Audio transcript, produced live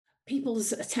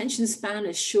people's attention span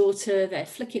is shorter. They're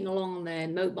flicking along on their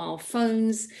mobile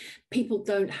phones. People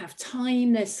don't have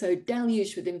time. They're so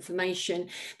deluged with information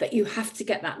that you have to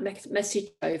get that message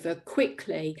over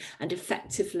quickly and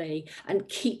effectively and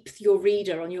keep your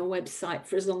reader on your website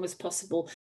for as long as possible.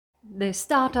 The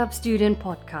Startup Student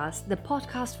Podcast, the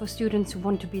podcast for students who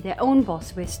want to be their own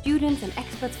boss, where students and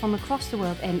experts from across the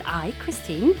world and I,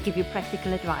 Christine, give you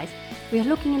practical advice. We are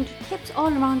looking into tips all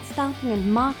around starting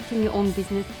and marketing your own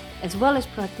business, as well as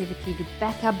productivity to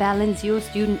better balance your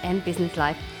student and business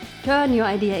life. Turn your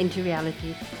idea into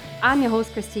reality. I'm your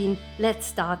host, Christine. Let's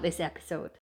start this episode.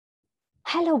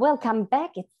 Hello, welcome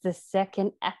back. It's the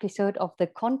second episode of the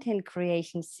content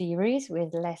creation series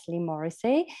with Leslie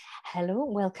Morrissey. Hello,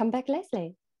 welcome back,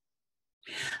 Leslie.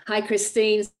 Hi,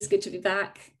 Christine. It's good to be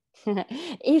back.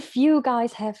 If you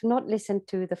guys have not listened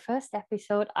to the first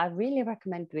episode, I really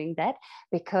recommend doing that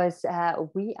because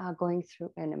we are going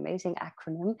through an amazing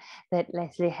acronym that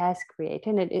Leslie has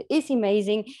created. And it is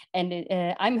amazing. And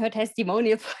I'm her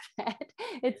testimonial for that.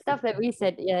 It's stuff that we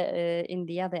said in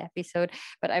the other episode,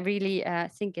 but I really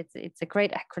think it's a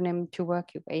great acronym to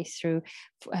work your way through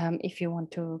if you want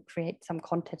to create some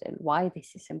content and why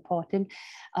this is important.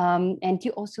 And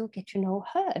you also get to know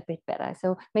her a bit better.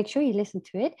 So make sure you listen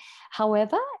to it.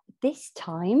 However, this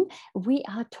time we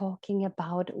are talking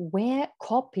about where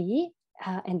copy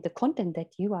and the content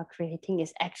that you are creating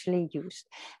is actually used.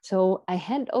 So I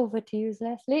hand over to you,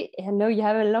 Leslie. I know you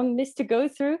have a long list to go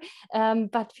through,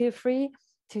 but feel free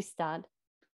to start.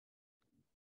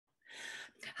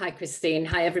 Hi, Christine.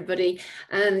 Hi, everybody.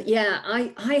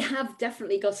 I have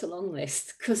definitely got a long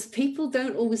list because people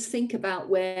don't always think about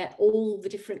where all the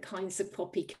different kinds of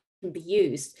copy can be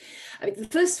used. I mean, the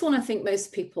first one I think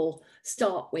most people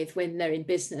start with when they're in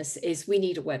business is we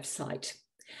need a website,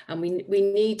 and we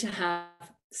need to have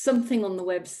something on the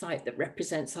website that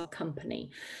represents our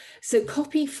company. So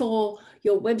copy for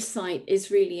your website is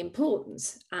really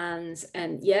important. And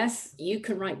yes, you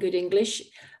can write good English,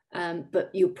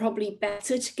 but you're probably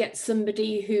better to get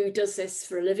somebody who does this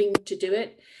for a living to do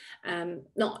it.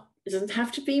 It doesn't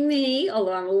have to be me,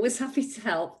 although I'm always happy to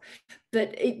help,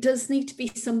 but it does need to be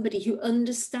somebody who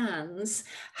understands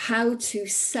how to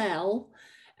sell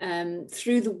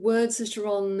through the words that are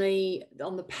on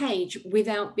the page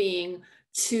without being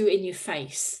too in your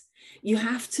face. You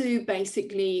have to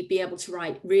basically be able to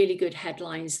write really good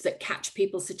headlines that catch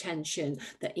people's attention,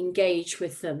 that engage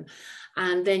with them.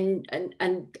 And then,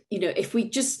 and you know,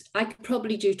 I could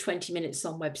probably do 20 minutes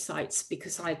on websites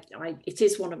because it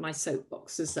is one of my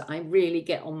soapboxes that I really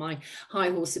get on my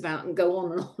high horse about and go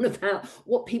on and on about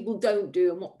what people don't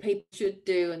do and what people should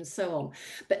do and so on.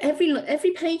 But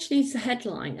every page needs a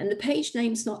headline, and the page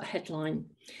name's not a headline.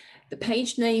 The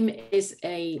page name is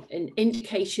an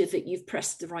indicator that you've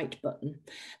pressed the right button.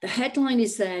 The headline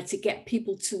is there to get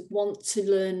people to want to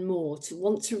learn more, to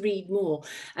want to read more.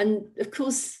 And of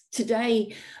course,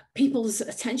 today, people's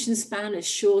attention span is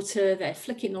shorter. They're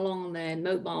flicking along on their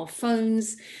mobile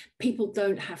phones. People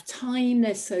don't have time.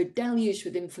 They're so deluged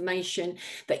with information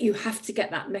that you have to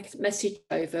get that message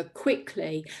over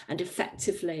quickly and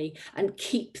effectively and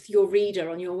keep your reader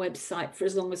on your website for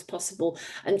as long as possible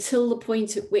until the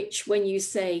point at which when you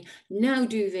say, now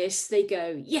do this, they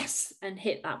go, yes, and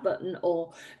hit that button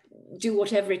or do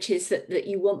whatever it is that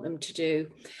you want them to do.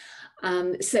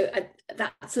 So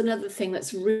that's another thing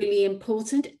that's really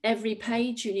important. Every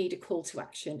page you need a call to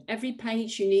action. Every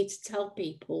page you need to tell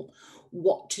people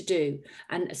what to do,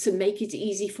 and so make it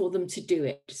easy for them to do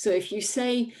it. So if you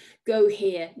say go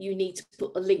here, you need to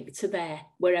put a link to there,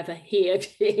 wherever here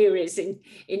is in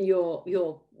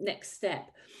your next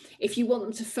step. If you want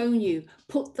them to phone you,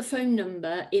 put the phone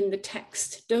number in the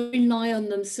text. Don't rely on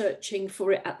them searching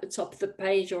for it at the top of the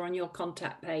page or on your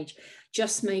contact page.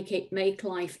 Just make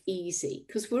life easy,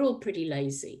 because we're all pretty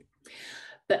lazy.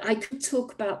 But I could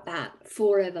talk about that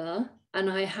forever, and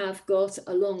I have got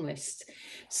a long list.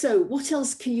 So what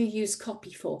else can you use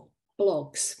copy for?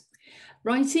 Blogs.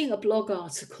 Writing a blog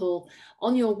article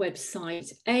on your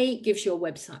website, A, gives your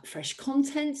website fresh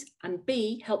content, and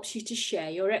B, helps you to share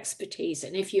your expertise.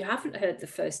 And if you haven't heard the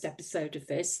first episode of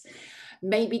this,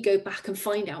 maybe go back and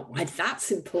find out why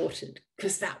that's important,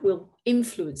 because that will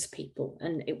influence people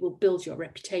and it will build your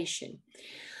reputation.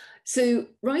 So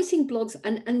writing blogs,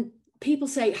 and people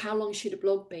say, how long should a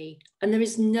blog be? And there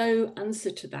is no answer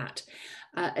to that.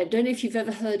 I don't know if you've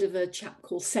ever heard of a chap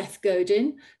called Seth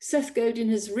Godin. Seth Godin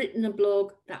has written a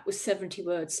blog that was 70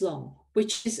 words long,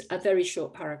 which is a very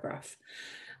short paragraph.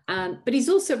 But he's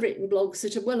also written blogs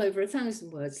that are well over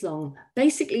 1,000 words long.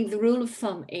 Basically, the rule of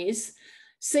thumb is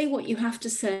say what you have to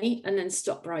say and then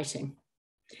stop writing.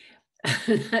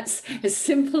 That's as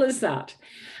simple as that.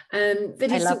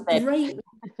 But I it's love a that. great,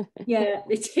 yeah,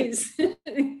 it is.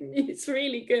 It's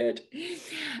really good.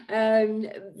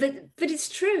 But it's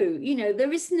true, you know,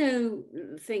 there is no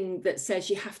thing that says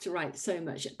you have to write so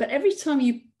much. But every time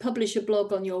you publish a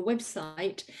blog on your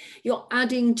website, you're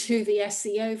adding to the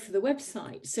SEO for the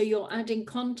website. So you're adding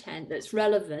content that's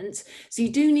relevant. So you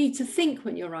do need to think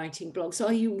when you're writing blogs.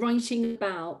 Are you writing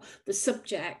about the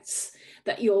subjects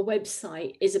that your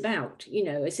website is about? You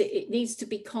know, it needs to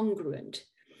be congruent.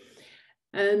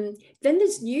 Then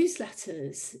there's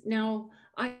newsletters. Now,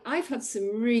 I've had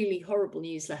some really horrible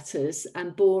newsletters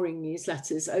and boring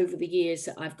newsletters over the years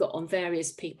that I've got on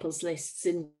various people's lists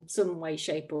in some way,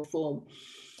 shape, or form.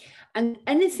 And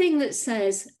anything that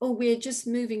says, oh, we're just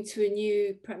moving to a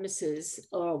new premises,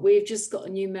 or we've just got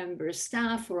a new member of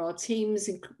staff, or our teams,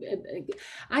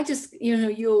 I just, you know,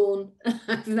 yawn.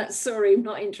 That's sorry, I'm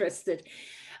not interested.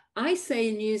 I say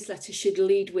a newsletter should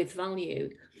lead with value.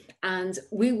 And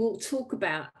we will talk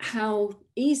about how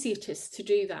easy it is to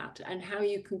do that and how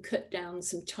you can cut down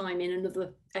some time in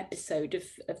another episode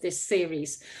of this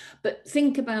series. But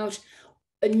think about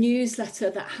a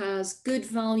newsletter that has good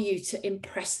value to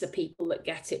impress the people that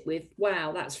get it with,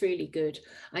 wow, that's really good.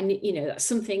 And, you know, that's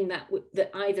something that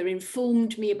either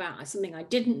informed me about something I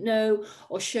didn't know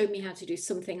or showed me how to do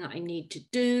something that I need to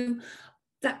do,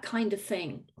 that kind of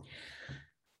thing.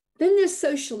 Then there's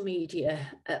social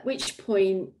media, at which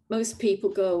point most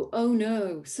people go, oh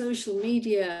no, social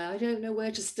media, I don't know where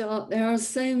to start. There are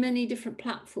so many different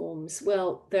platforms.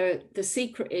 Well, the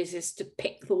secret is to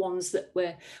pick the ones that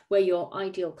where your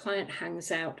ideal client hangs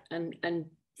out and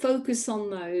focus on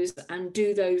those and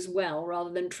do those well, rather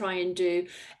than try and do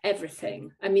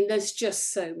everything. I mean, there's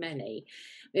just so many.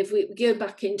 If we go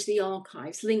back into the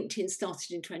archives, LinkedIn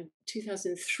started in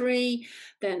 2003,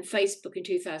 then Facebook in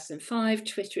 2005,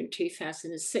 Twitter in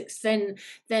 2006. Then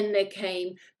there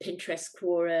came Pinterest,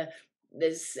 Quora.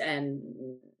 There's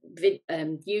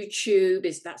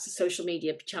YouTube. That's a social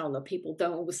media channel. People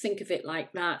don't always think of it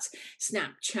like that.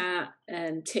 Snapchat,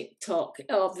 TikTok.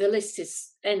 Oh, the list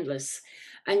is endless.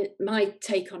 And my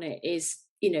take on it is,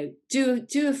 you know,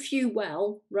 do a few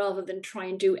well rather than try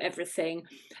and do everything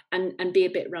and be a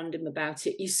bit random about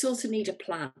it. You sort of need a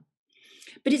plan.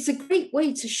 But it's a great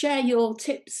way to share your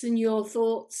tips and your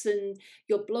thoughts and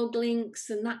your blog links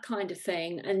and that kind of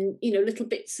thing. And, you know, little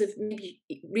bits of maybe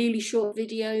really short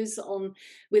videos on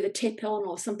with a tip on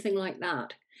or something like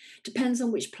that. Depends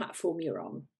on which platform you're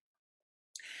on.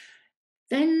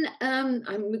 Then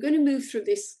we're going to move through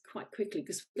this quite quickly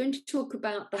because we're going to talk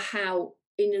about the how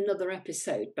in another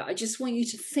episode, but I just want you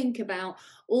to think about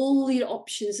all the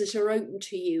options that are open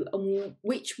to you and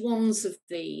which ones of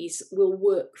these will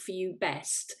work for you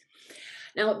best.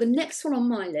 Now, the next one on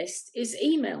my list is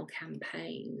email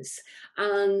campaigns.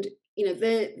 And, you know,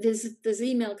 there's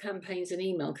email campaigns and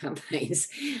email campaigns.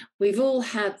 We've all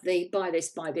had the buy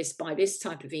this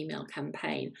type of email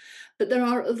campaign, but there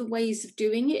are other ways of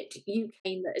doing it. You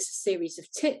came as a series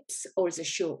of tips or as a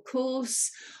short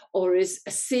course or as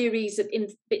a series of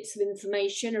bits of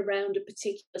information around a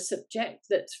particular subject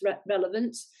that's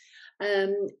relevant.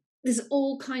 There's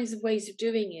all kinds of ways of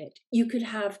doing it. You could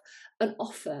have an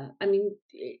offer. I mean,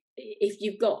 if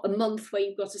you've got a month where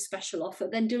you've got a special offer,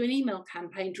 then do an email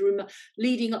campaign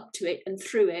leading up to it and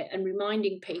through it and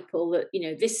reminding people that, you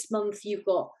know, this month you've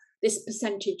got this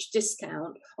percentage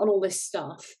discount on all this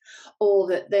stuff, or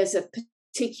that there's a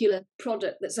particular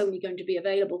product that's only going to be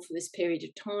available for this period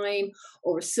of time,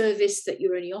 or a service that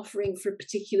you're only offering for a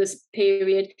particular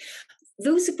period.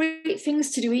 Those are great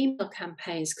things to do email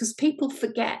campaigns because people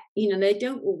forget, you know, they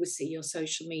don't always see your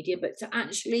social media, but to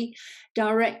actually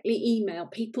directly email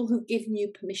people who've given you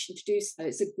permission to do so,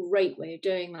 it's a great way of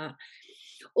doing that.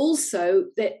 Also,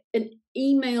 that an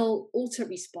email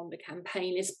autoresponder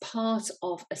campaign is part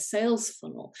of a sales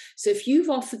funnel. So if you've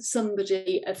offered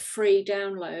somebody a free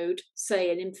download,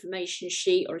 say an information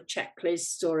sheet or a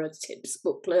checklist or a tips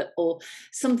booklet or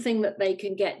something that they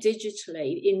can get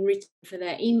digitally in return for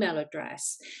their email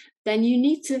address, then you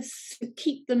need to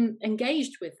keep them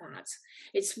engaged with that.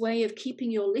 Its way of keeping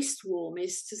your list warm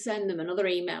is to send them another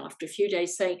email after a few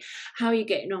days saying, how are you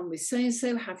getting on with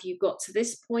so-and-so? Have you got to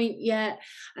this point yet?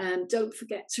 Don't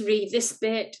forget to read this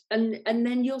bit. And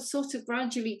then you're sort of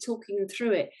gradually talking them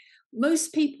through it.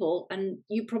 Most people, and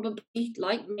you probably,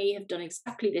 like me, have done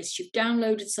exactly this. You've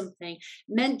downloaded something,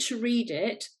 meant to read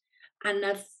it, and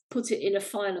have put it in a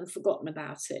file and forgotten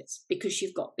about it because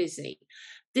you've got busy.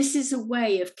 This is a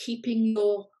way of keeping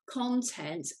your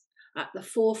content at the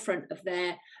forefront of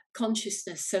their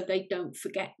consciousness so they don't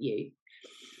forget you.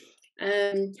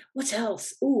 What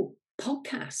else? Oh,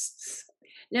 podcasts.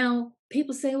 Now,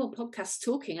 people say, well, podcast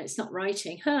talking, it's not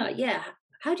writing. Yeah.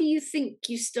 How do you think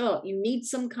you start? You need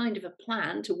some kind of a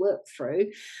plan to work through.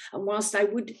 And whilst I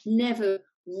would never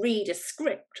read a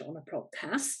script on a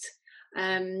podcast,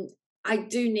 um, I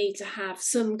do need to have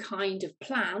some kind of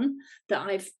plan that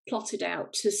I've plotted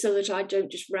out so that I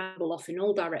don't just ramble off in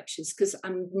all directions, because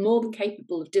I'm more than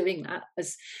capable of doing that.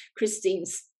 As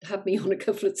Christine's had me on a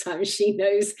couple of times, she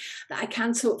knows that I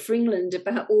can talk for England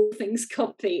about all things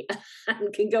copy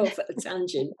and can go off at a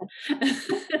tangent.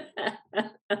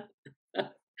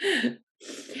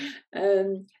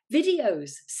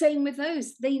 Videos, same with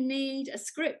those. They need a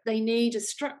script, they need a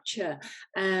structure.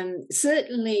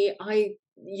 Certainly I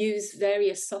use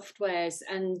various softwares,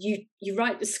 and you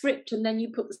write the script and then you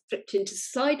put the script into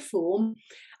slide form,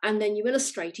 and then you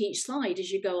illustrate each slide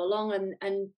as you go along,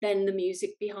 and then the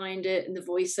music behind it and the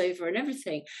voiceover and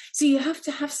everything. So you have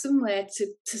to have somewhere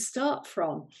to start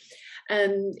from.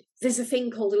 There's a thing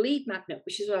called a lead magnet,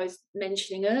 which is what I was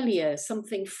mentioning earlier,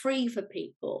 something free for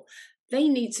people. They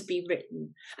need to be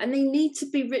written, and they need to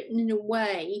be written in a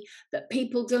way that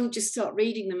people don't just start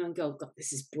reading them and go, God,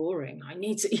 this is boring. I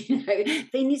need to,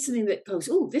 they need something that goes,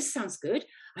 oh, this sounds good.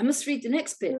 I must read the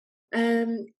next bit.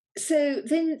 So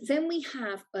then we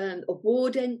have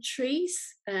award entries.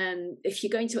 If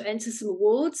you're going to enter some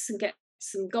awards and get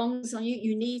some gongs on you,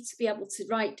 you need to be able to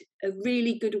write a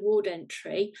really good award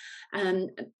entry.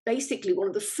 Basically, one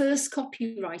of the first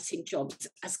copywriting jobs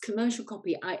as commercial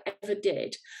copy I ever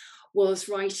did was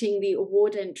writing the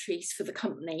award entries for the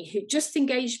company, who just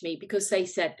engaged me because they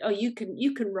said, oh, you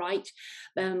can write.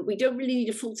 We don't really need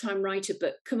a full-time writer,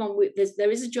 but come on, there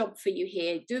is a job for you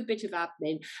here. Do a bit of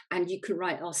admin and you can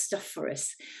write our stuff for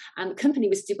us. And the company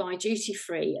was Dubai Duty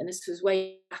Free, and this was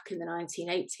way back in the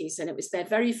 1980s, and it was their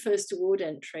very first award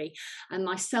entry. And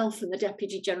myself and the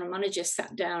deputy general manager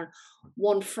sat down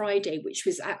one Friday, which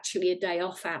was actually a day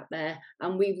off out there,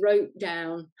 and we wrote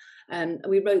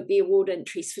the award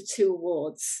entries for 2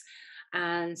 awards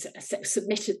and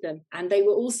submitted them. And they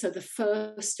were also the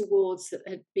first awards that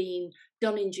had been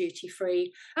done in duty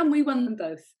free, and we won them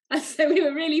both. And so we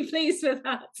were really pleased with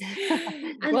that.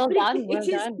 Well done.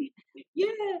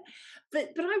 Yeah, but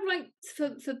I write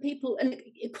for people, and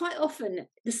quite often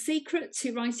the secret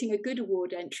to writing a good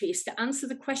award entry is to answer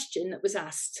the question that was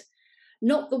asked,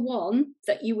 not the one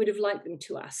that you would have liked them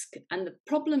to ask. And the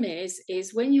problem is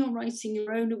when you're writing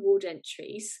your own award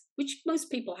entries, which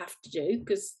most people have to do,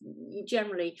 because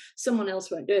generally someone else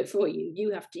won't do it for you.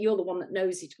 You're the one that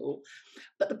knows it all.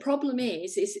 But the problem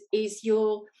is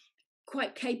you're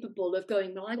quite capable of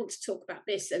going, well, I want to talk about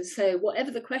this. And so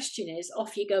whatever the question is,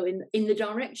 off you go in the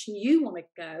direction you want to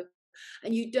go,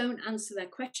 and you don't answer their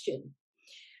question.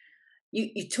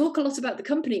 You talk a lot about the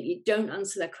company, you don't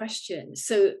answer their question.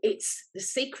 So it's the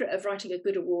secret of writing a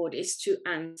good award is to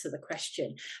answer the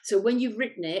question. So when you've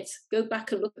written it, go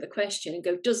back and look at the question and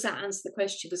go, does that answer the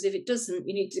question? Because if it doesn't,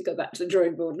 you need to go back to the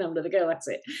drawing board and have another go at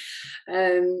it.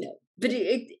 But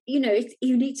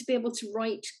you need to be able to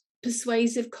write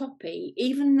persuasive copy,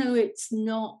 even though it's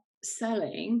not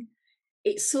selling.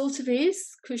 It sort of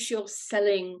is, because you're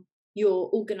selling your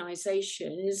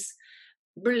organization's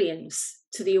brilliance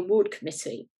to the award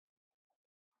committee.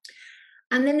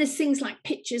 And then there's things like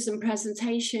pictures and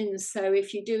presentations. So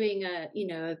if you're doing a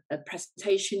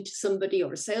presentation to somebody,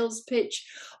 or a sales pitch,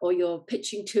 or you're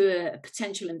pitching to a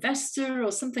potential investor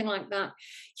or something like that,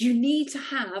 you need to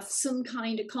have some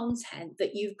kind of content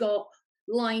that you've got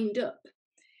lined up.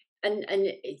 And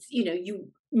it's,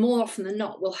 you more often than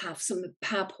not will have some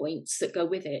PowerPoints that go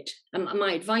with it. And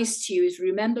my advice to you is,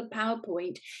 remember,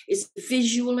 PowerPoint is a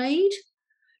visual aid,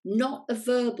 not a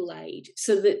verbal aid.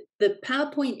 So that the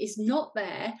PowerPoint is not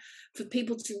there for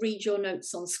people to read your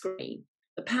notes on screen.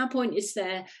 The PowerPoint is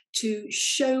there to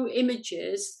show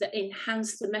images that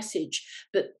enhance the message,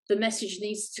 but the message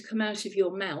needs to come out of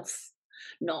your mouth,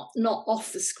 not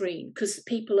off the screen, because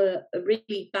people are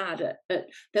really bad at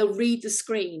they'll read the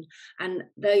screen, and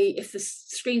if the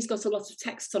screen's got a lot of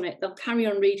text on it, they'll carry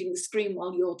on reading the screen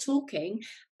while you're talking,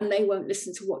 and they won't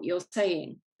listen to what you're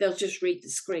saying. They'll just read the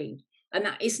screen. And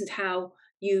that isn't how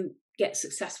you get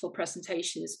successful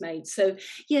presentations made. So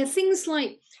yeah, things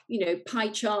like, pie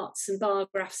charts and bar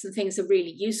graphs and things are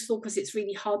really useful, because it's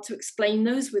really hard to explain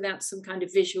those without some kind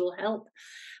of visual help.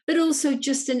 But also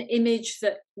just an image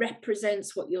that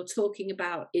represents what you're talking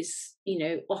about is,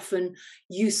 often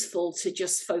useful to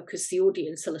just focus the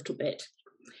audience a little bit.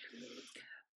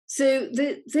 So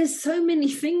there's so many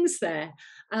things there.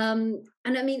 And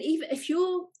I mean, even if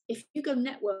you go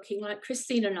networking like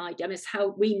Christine and I, Demis,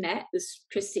 how we met, as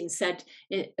Christine said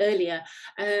earlier,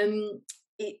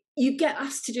 you get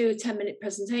asked to do a 10-minute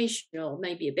presentation, or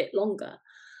maybe a bit longer,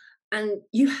 and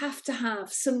you have to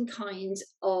have some kind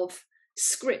of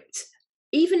script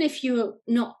even if you're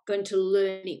not going to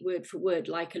learn it word for word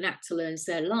like an actor learns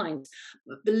their lines,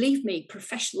 but believe me,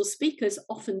 professional speakers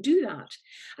often do that.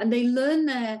 And they learn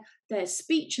their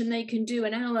speech, and they can do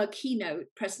an hour keynote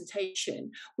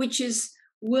presentation, which is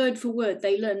word for word.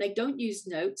 They learn. They don't use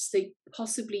notes. They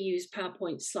possibly use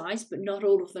PowerPoint slides, but not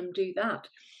all of them do that.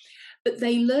 But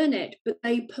they learn it, but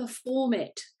they perform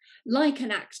it like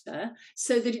an actor,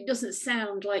 so that it doesn't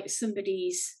sound like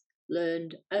somebody's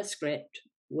learned a script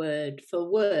word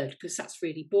for word, because that's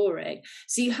really boring.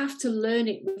 So you have to learn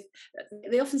it with,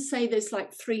 they often say there's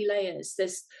like 3 layers.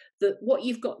 There's what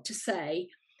you've got to say,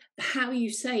 how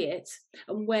you say it,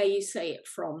 and where you say it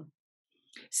from.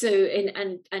 So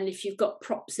and if you've got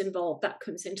props involved, that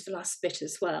comes into the last bit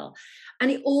as well.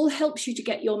 And it all helps you to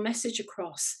get your message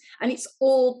across, and it's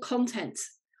all content.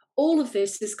 All of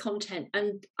this is content,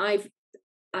 and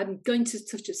I'm going to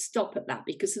sort of stop at that,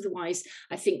 because otherwise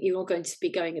I think you're going to be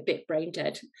going a bit brain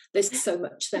dead. There's so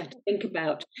much there to think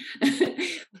about.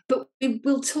 But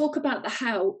we'll talk about the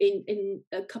how in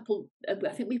a couple, I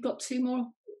think we've got 2 more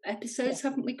episodes, Yes.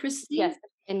 haven't we, Christine? Yes,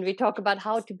 and we talk about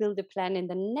how to build a plan in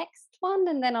the next one,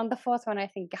 and then on the 4th one, I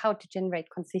think how to generate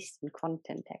consistent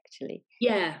content, actually.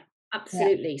 Yeah,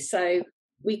 absolutely. Yeah. So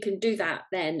we can do that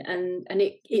then, and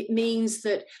it means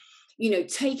that, you know,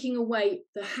 taking away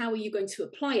the how are you going to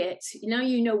apply it, now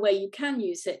you know where you can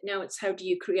use it. Now it's how do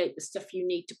you create the stuff you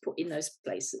need to put in those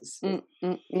places.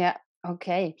 Yeah.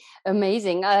 Okay,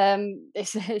 amazing.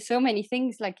 There's so many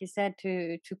things, like you said,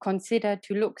 to consider,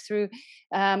 to look through,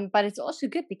 but it's also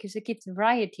good because it gives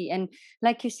variety. And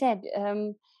like you said,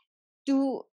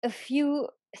 do a few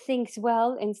things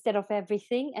well instead of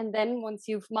everything, and then once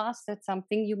you've mastered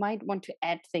something, you might want to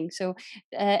add things. So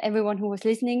everyone who was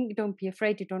listening, don't be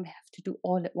afraid. You don't have to do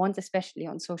all at once, especially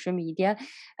on social media,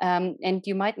 and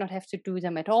you might not have to do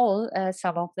them at all,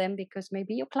 some of them, because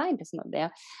maybe your client is not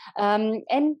there. And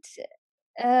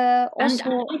also,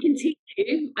 and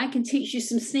I can teach you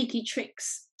some sneaky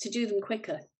tricks to do them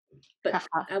quicker, but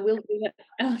I'll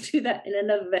do that in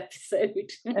another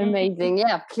episode. Amazing.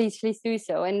 Yeah, please do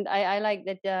so. And I like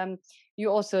that you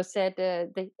also said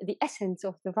the essence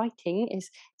of the writing is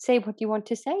say what you want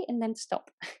to say and then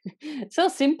stop. So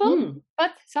simple,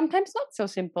 but sometimes not so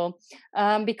simple,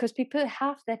 because people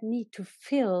have that need to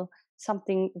fill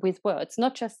something with words,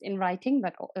 not just in writing,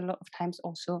 but a lot of times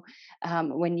also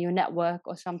when you network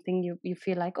or something, you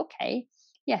feel like, okay,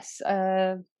 yes,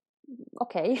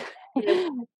 okay.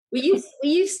 We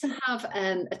used to have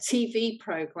a TV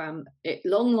program a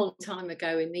long time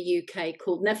ago in the UK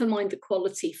called Never Mind the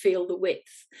Quality, Feel the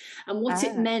Width. And what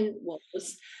it meant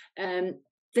was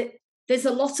that there's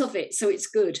a lot of it, so it's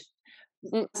good.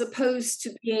 As opposed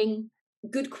to being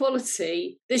good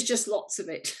quality, there's just lots of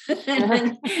it.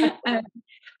 And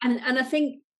I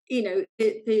think, you know,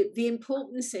 the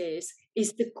importance is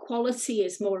the quality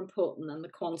is more important than the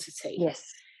quantity. Yes.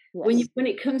 Yes. When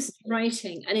it comes to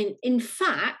writing, and in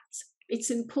fact,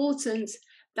 it's important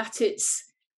that it's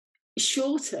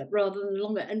shorter rather than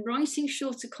longer. And writing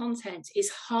shorter content is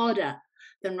harder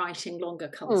than writing longer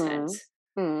content.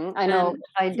 I know.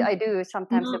 I do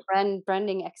sometimes a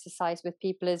branding exercise with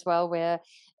people as well, where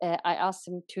I ask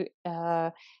them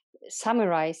to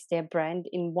summarize their brand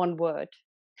in 1 word.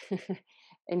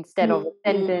 Instead of a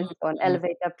sentence or an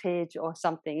elevator pitch or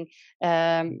something.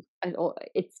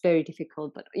 It's very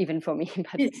difficult, but even for me.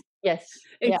 But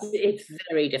it's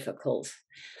very difficult.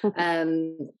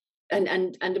 And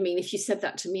I mean, if you said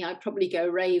that to me, I'd probably go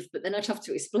rave, but then I'd have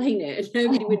to explain it, and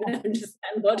nobody would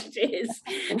understand what it is.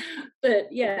 But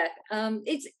yeah,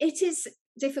 it is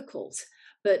difficult.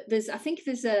 But I think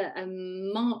there's a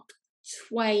Mark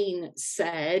Twain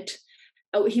said,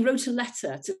 he wrote a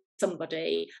letter to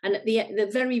somebody, and at the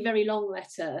very, very long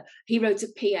letter, he wrote a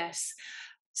PS.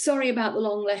 Sorry about the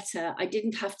long letter. I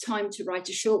didn't have time to write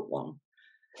a short one.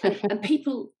 And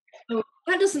people, oh,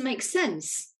 that doesn't make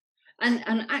sense.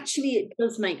 And actually, it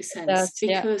does make sense,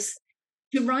 because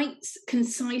to write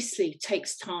concisely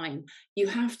takes time. You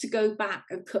have to go back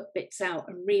and cut bits out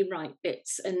and rewrite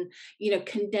bits, and, you know,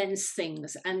 condense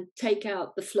things and take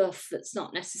out the fluff that's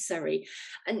not necessary.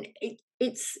 And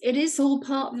it is all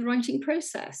part of the writing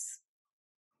process.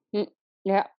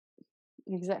 Yeah,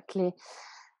 exactly.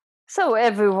 So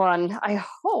everyone, I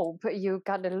hope you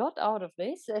got a lot out of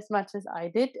this, as much as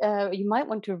I did. You might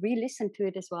want to re-listen to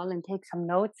it as well and take some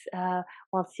notes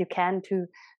whilst you can, to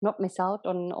not miss out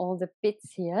on all the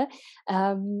bits here.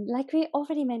 Like we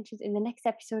already mentioned, in the next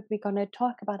episode, we're going to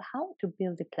talk about how to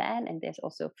build a plan. And there's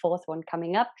also a 4th one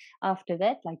coming up after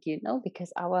that, like, you know,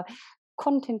 because our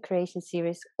content creation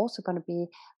series also going to be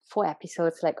 4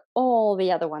 episodes like all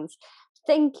the other ones.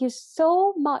 Thank you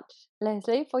so much,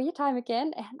 Leslie, for your time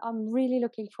again. And I'm really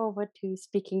looking forward to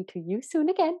speaking to you soon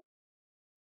again.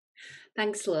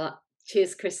 Thanks a lot.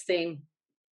 Cheers, Christine.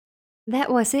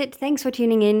 That was it. Thanks for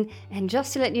tuning in. And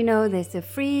just to let you know, there's a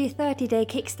free 30-day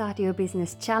Kickstart Your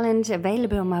Business Challenge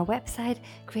available on my website,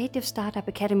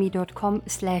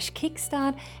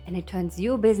 creativestartupacademy.com/kickstart, and it turns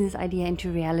your business idea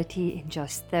into reality in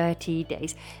just 30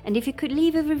 days. And if you could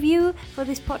leave a review for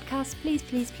this podcast, please,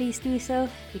 please, please do so,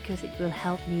 because it will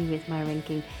help me with my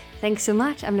ranking. Thanks so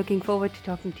much. I'm looking forward to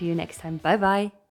talking to you next time. Bye-bye.